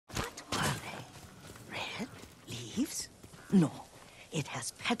No, it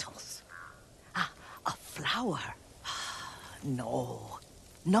has petals. Ah, a flower. No,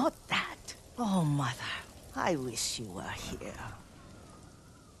 not that. Oh, Mother, I wish you were here.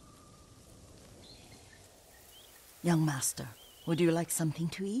 Young master, would you like something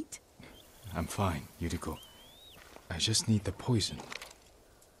to eat? I'm fine, Yuriko. I just need the poison.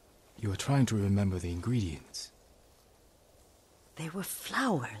 You are trying to remember the ingredients. They were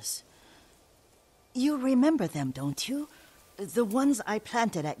flowers. You remember them, don't you? The ones I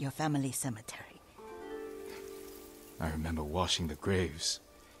planted at your family cemetery. I remember washing the graves.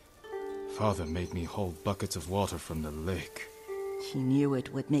 Father made me hold buckets of water from the lake. He knew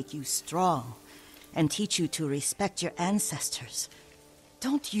it would make you strong and teach you to respect your ancestors.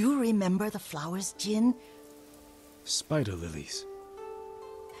 Don't you remember the flowers, Jin? Spider lilies.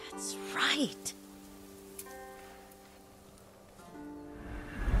 That's right.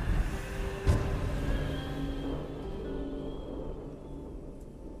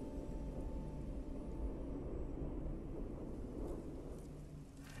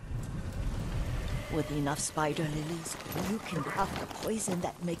 With enough spider lilies, you can craft the poison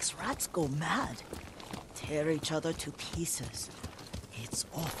that makes rats go mad. Tear each other to pieces. It's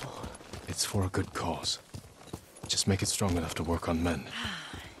awful. It's for a good cause. Just make it strong enough to work on men.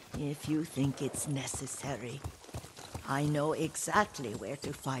 If you think it's necessary, I know exactly where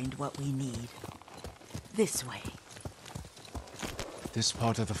to find what we need. This way. This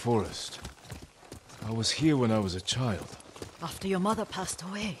part of the forest. I was here when I was a child. After your mother passed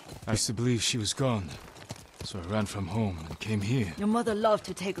away. I used to believe she was gone, so I ran from home and came here. Your mother loved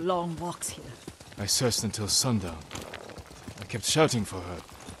to take long walks here. I searched until sundown. I kept shouting for her,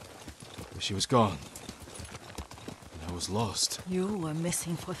 but she was gone. And I was lost. You were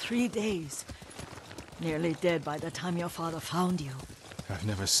missing for 3 days. Nearly dead by the time your father found you. I've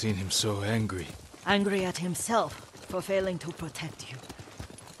never seen him so angry. Angry at himself for failing to protect you.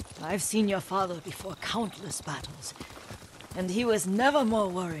 I've seen your father before countless battles, and he was never more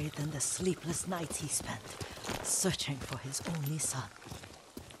worried than the sleepless nights he spent searching for his only son.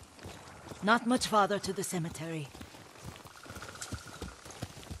 Not much farther to the cemetery.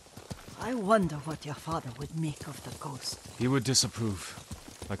 I wonder what your father would make of the ghost. He would disapprove,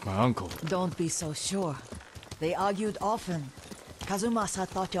 like my uncle. Don't be so sure. They argued often. Kazumasa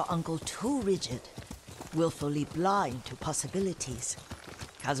thought your uncle too rigid, willfully blind to possibilities.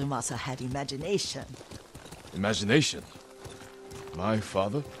 Kazumasa had imagination. Imagination? My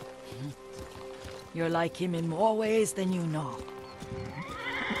father? You're like him in more ways than you know.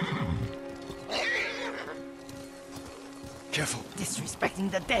 Careful. Disrespecting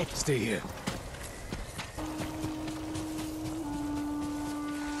the dead. Stay here.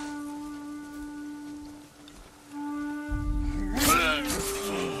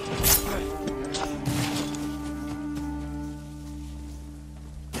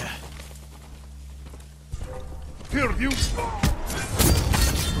 Fear you!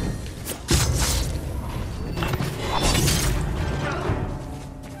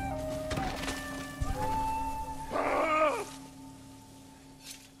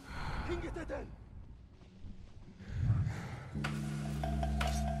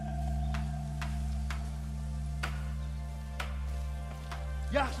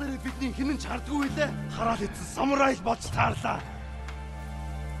 Яахлаар бидний хинэн ч хардгүй лээ. Хараал эцэн самурай л болж таарлаа.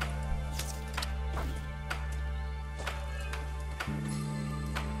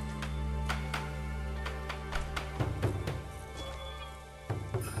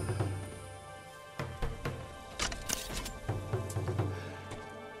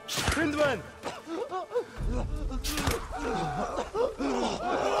 Friendman!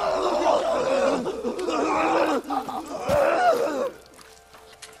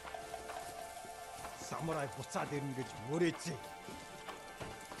 Самурай буцаад ирнэ гэж мөрөөдсөн.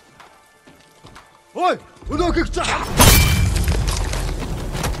 Ой, өнөөхийг цаа.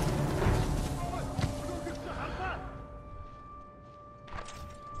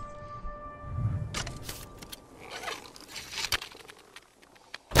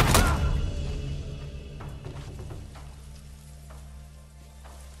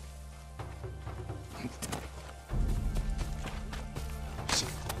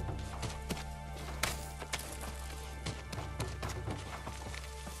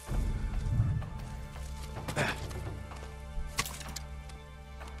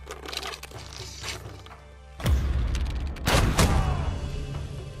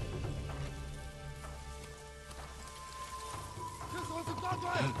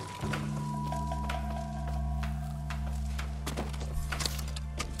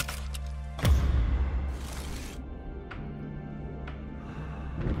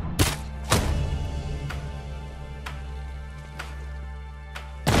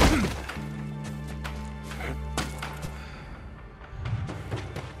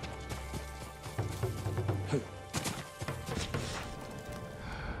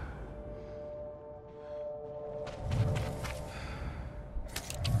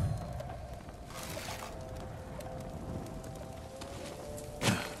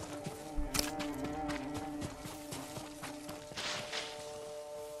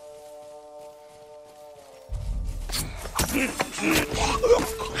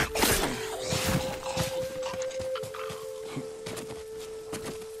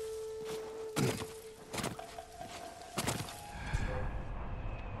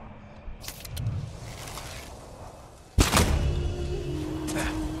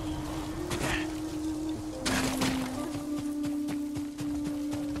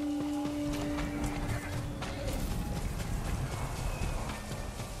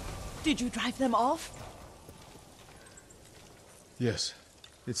 Did you drive them off? Yes.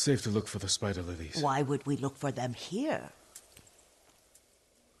 It's safe to look for the spider lilies. Why would we look for them here?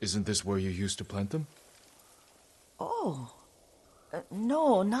 Isn't this where you used to plant them? Oh.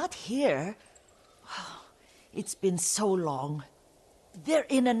 No, not here. It's been so long. They're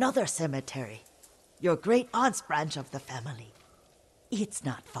in another cemetery. Your great-aunt's branch of the family. It's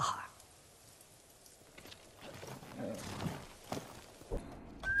not far.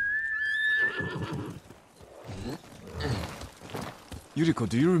 Yuriko,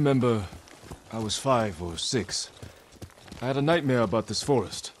 do you remember... I was 5 or 6. I had a nightmare about this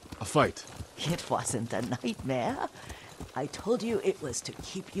forest. A fight. It wasn't a nightmare. I told you it was to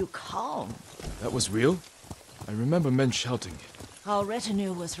keep you calm. That was real? I remember men shouting. Our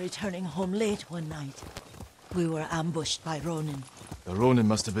retinue was returning home late one night. We were ambushed by Ronin. The Ronin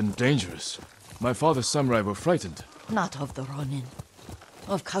must have been dangerous. My father's samurai were frightened. Not of the Ronin.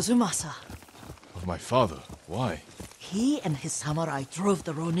 Of Kazumasa. Of my father? Why? He and his samurai drove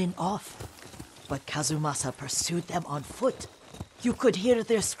the Ronin off. But Kazumasa pursued them on foot. You could hear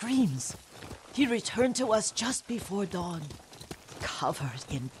their screams. He returned to us just before dawn, covered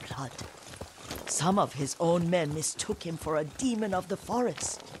in blood. Some of his own men mistook him for a demon of the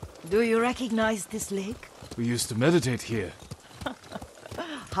forest. Do you recognize this lake? We used to meditate here.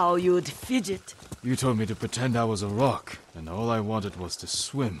 How you'd fidget. You told me to pretend I was a rock, and all I wanted was to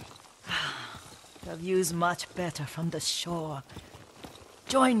swim. The view's much better from the shore.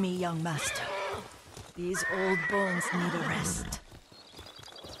 Join me, young master. These old bones need a rest.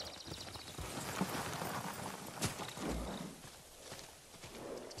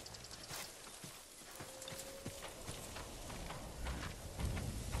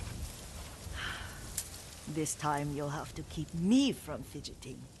 This time you'll have to keep me from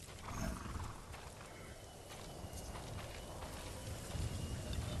fidgeting.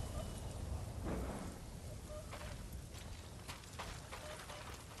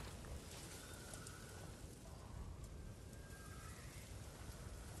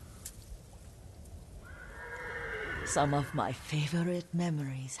 Some of my favorite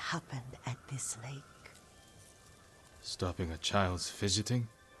memories happened at this lake. Stopping a child's fidgeting?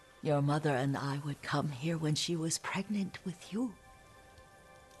 Your mother and I would come here when she was pregnant with you.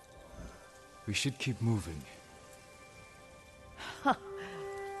 We should keep moving.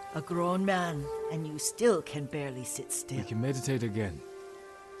 A grown man, and you still can barely sit still. We can meditate again.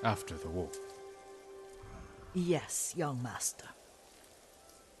 After the war. Yes, young master.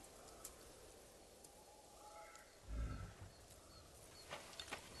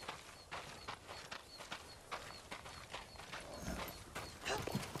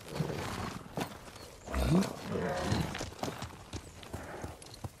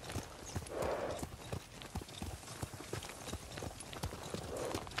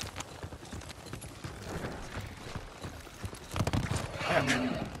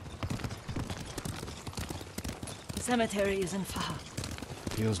 The cemetery isn't far.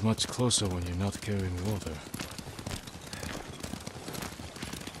 Feels much closer when you're not carrying water.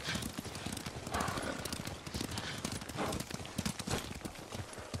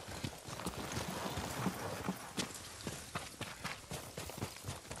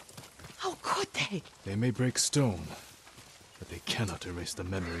 How could they? They may break stone, but they cannot erase the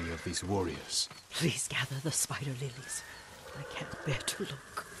memory of these warriors. Please gather the spider lilies. I can't bear to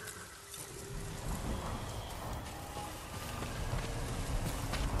look.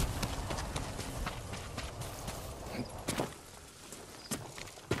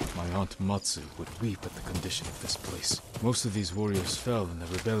 My Aunt Matsu would weep at the condition of this place. Most of these warriors fell in the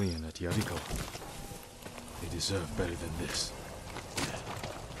rebellion at Yuriko. They deserve better than this.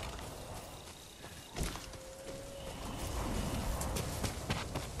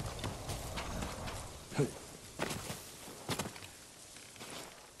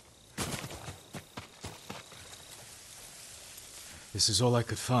 This is all I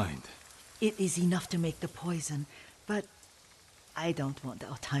could find. It is enough to make the poison, but I don't want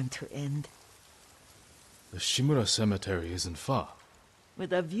our time to end. The Shimura Cemetery isn't far.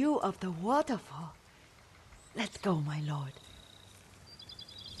 With a view of the waterfall. Let's go, my lord.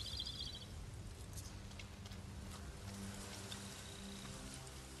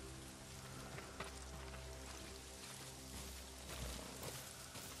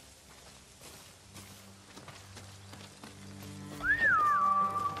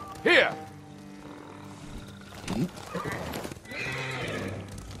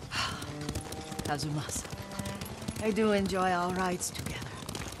 Kazumasa. I do enjoy our rides together.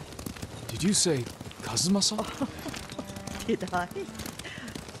 Did you say Kazumasa? Did I?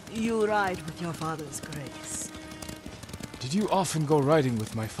 You ride with your father's grace. Did you often go riding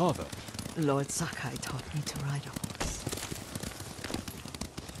with my father? Lord Sakai taught me to ride a horse.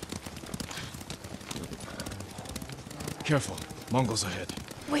 Careful, Mongols ahead.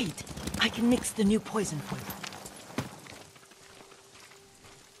 Wait, I can mix the new poison for you.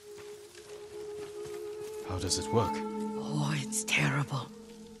 How does it work? Oh, it's terrible.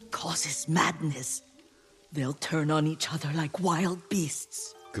 Causes madness. They'll turn on each other like wild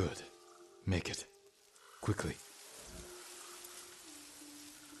beasts. Good. Make it. Quickly.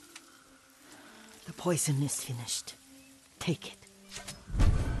 The poison is finished. Take it.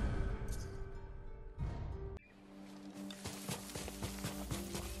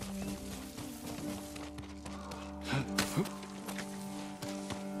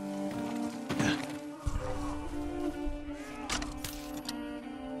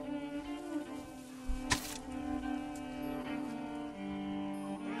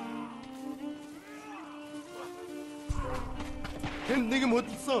 걘 내게 못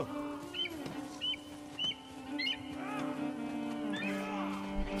있어.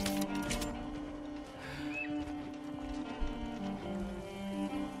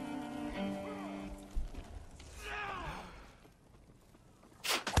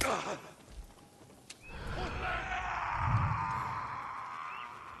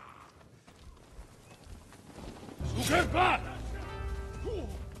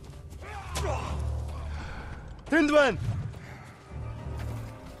 댄드만!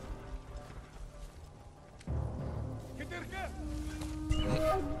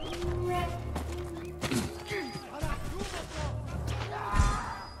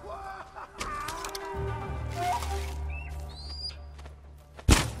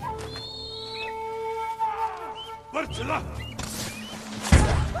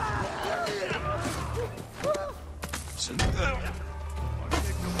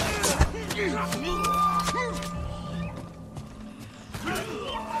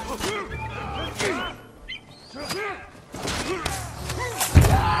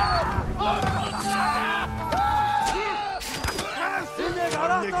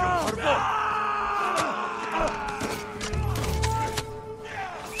 빨리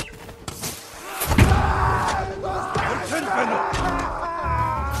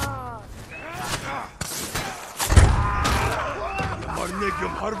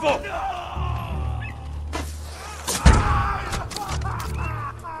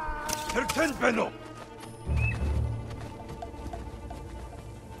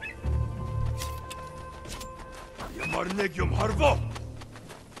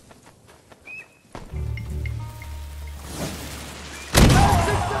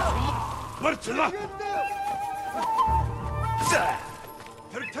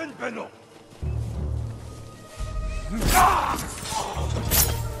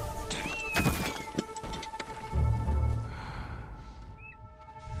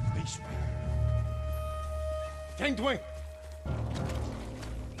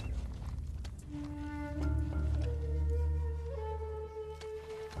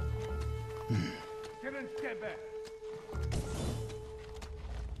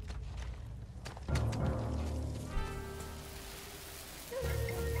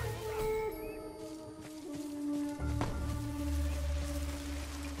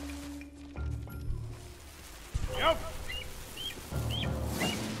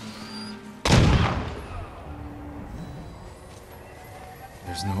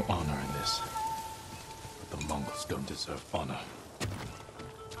There's no honor in this. But the Mongols don't deserve honor.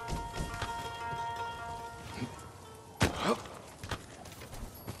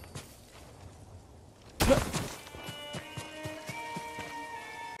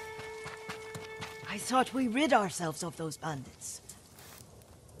 I thought we rid ourselves of those bandits.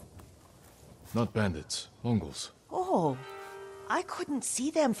 Not bandits, Mongols. Oh, I couldn't see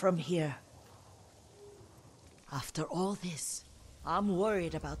them from here. After all this, I'm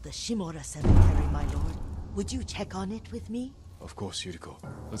worried about the Shimura cemetery, my lord. Would you check on it with me? Of course, Yuriko.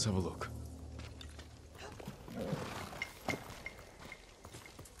 Let's have a look.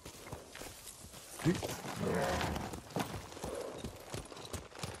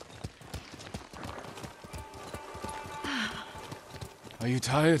 Are you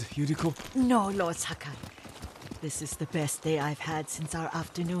tired, Yuriko? No, Lord Sakai. This is the best day I've had since our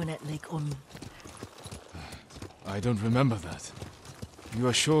afternoon at Lake Omi. I don't remember that. You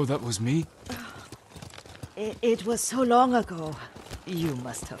are sure that was me? It was so long ago. You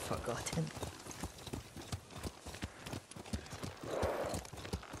must have forgotten.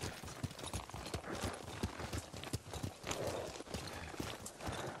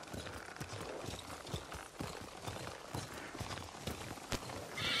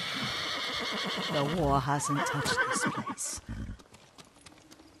 The war hasn't touched this place.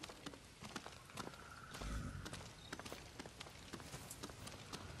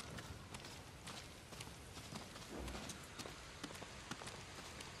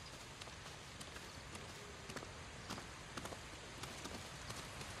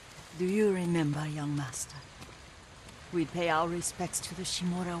 Do you remember, young master? We'd pay our respects to the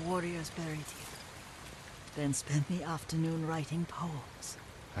Shimura warriors buried here, then spend the afternoon writing poems.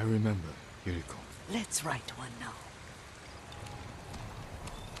 I remember, Yuriko. Let's write one now.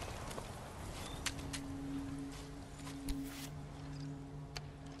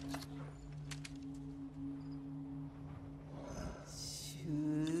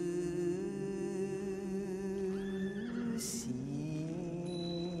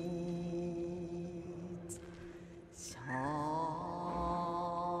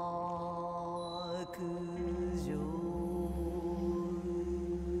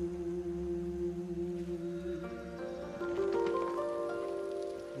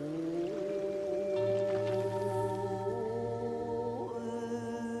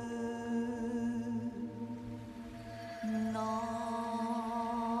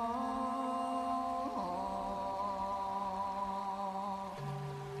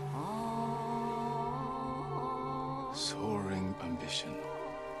 Soaring ambition.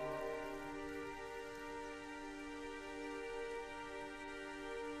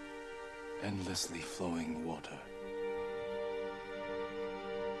 Endlessly flowing water.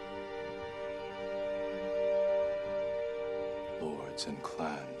 Lords and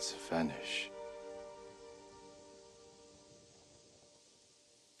clans vanish.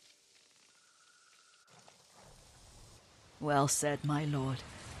 Well said, my lord.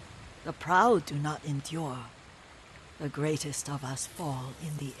 The proud do not endure. The greatest of us fall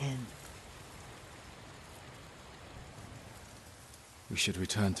in the end. We should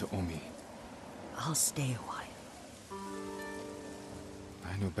return to Omi. I'll stay a while.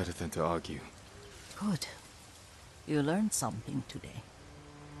 I know better than to argue. Good. You learned something today.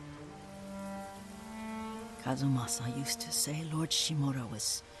 Kazumasa used to say Lord Shimura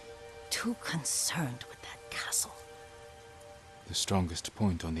was too concerned with that castle. The strongest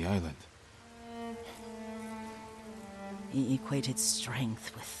point on the island. He equated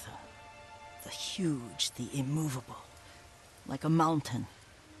strength with the huge, the immovable, like a mountain.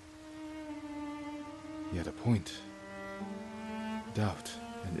 Yet a point. Doubt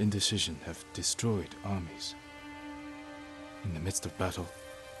and indecision have destroyed armies. In the midst of battle,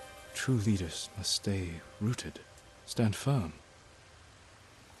 true leaders must stay rooted, stand firm.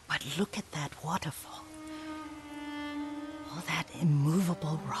 But look at that waterfall. All that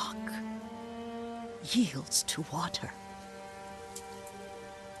immovable rock yields to water.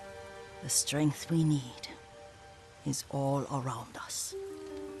 The strength we need is all around us.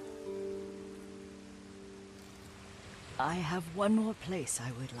 I have one more place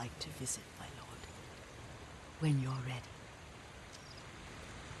I would like to visit, my lord. When you're ready.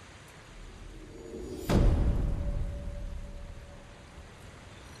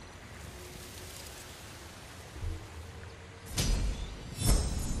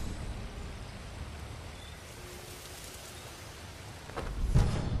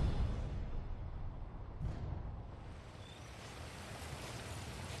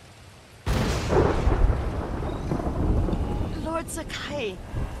 Lord Sakai,